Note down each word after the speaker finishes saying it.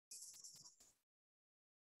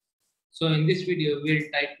So in this video, we'll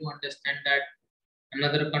try to understand that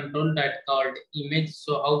another control that called image.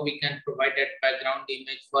 So how we can provide that background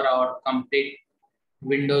image for our complete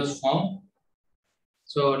Windows form.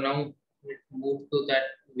 So now let's move to that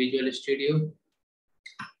Visual Studio.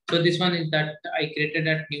 So this one is that I created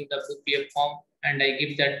that new WPF form and I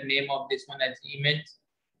give that name of this one as image.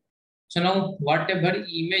 So now whatever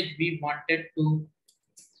image we wanted to,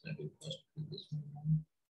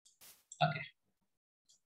 okay.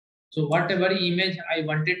 So whatever image I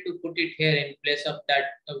wanted to put it here in place of that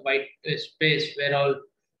white space where all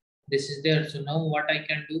this is there. So now what I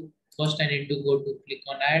can do, first I need to go to click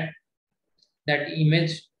on add that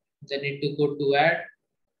image, then need to go to add,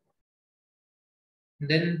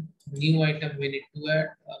 then new item we need to add,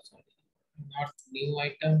 sorry, not new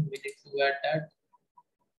item, we need to add that,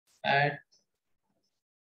 add,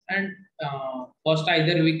 and first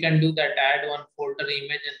either we can do that add one folder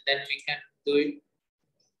image and then we can do it.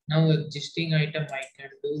 Now existing item I can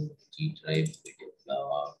do G drive,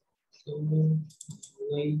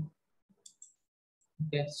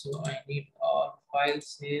 okay, so I need all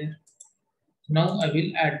files here. Now I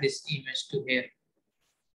will add this image to here.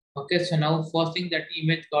 Okay, so now first thing that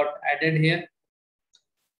image got added here.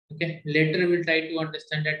 Okay, later we'll try to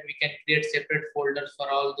understand that we can create separate folders for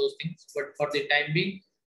all those things. But for the time being,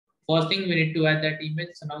 first thing we need to add that image.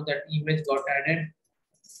 So now that image got added.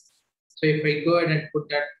 So if I go ahead and put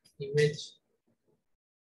that image,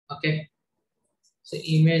 okay. So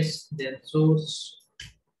image, then source,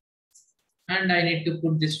 and I need to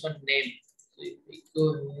put this one name. So if we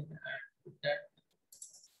go ahead and put that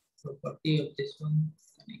property of this one,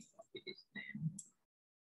 can I copy this name?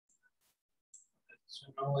 So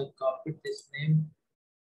now I copied this name.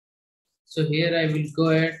 So here I will go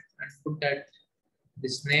ahead and put that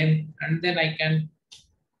this name, and then I can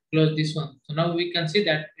close this one. So now we can see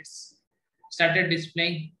that it's started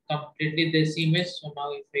displaying completely this image. So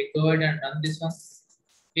now if I go ahead and run this one,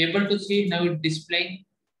 be able to see now it's displaying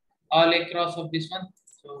all across of this one.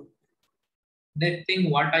 So next thing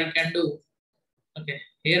what I can do, okay,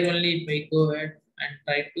 here only if I go ahead and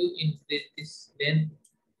try to increase this, then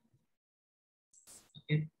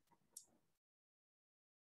okay,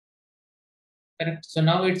 correct. So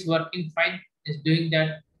now it's working fine. It's doing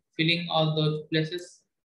that, filling all those places.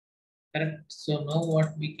 Correct. So now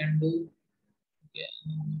what we can do, yeah,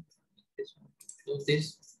 this one, do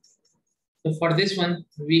this. So for this one,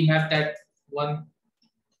 we have that one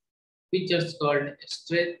features called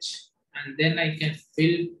stretch, and then I can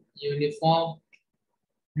fill uniform,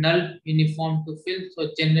 null uniform to fill.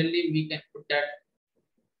 So generally we can put that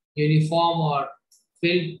uniform or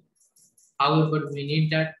fill, however we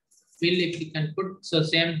need that fill if we can put. So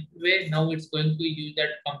same way now it's going to use that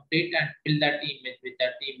complete and fill that image with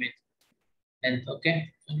that image length.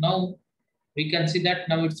 Okay, so now we can see that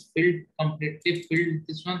now it's filled, completely filled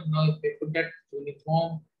this one. Now if I put that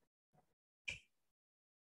uniform,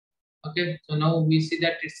 okay, so now we see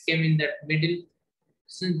that it came in that middle.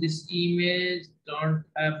 Since this image don't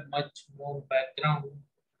have much more background,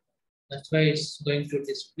 that's why it's going to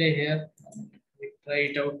display here. We try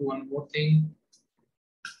it out one more thing.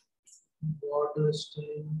 Border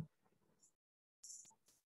style.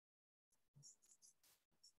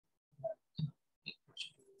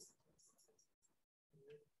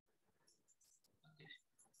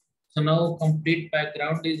 So now complete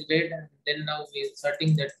background is red, and then now we are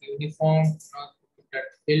inserting that uniform. Now put that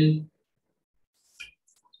fill.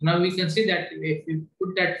 Now we can see that if we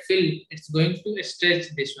put that fill, it's going to stretch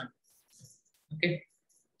this one. Okay,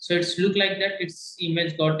 so it's look like that its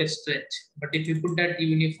image got a stretch. But if you put that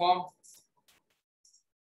uniform,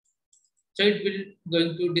 so it will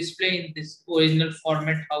going to display in this original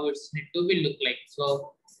format how it's need to be look like.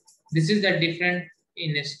 So this is the different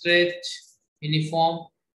in a stretch, uniform,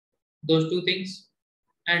 those two things.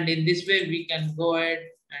 And in this way, we can go ahead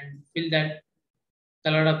and fill that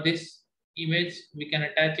color of this image. We can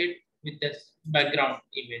attach it with this background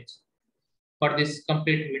image for this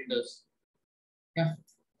complete Windows. Yeah,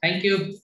 thank you.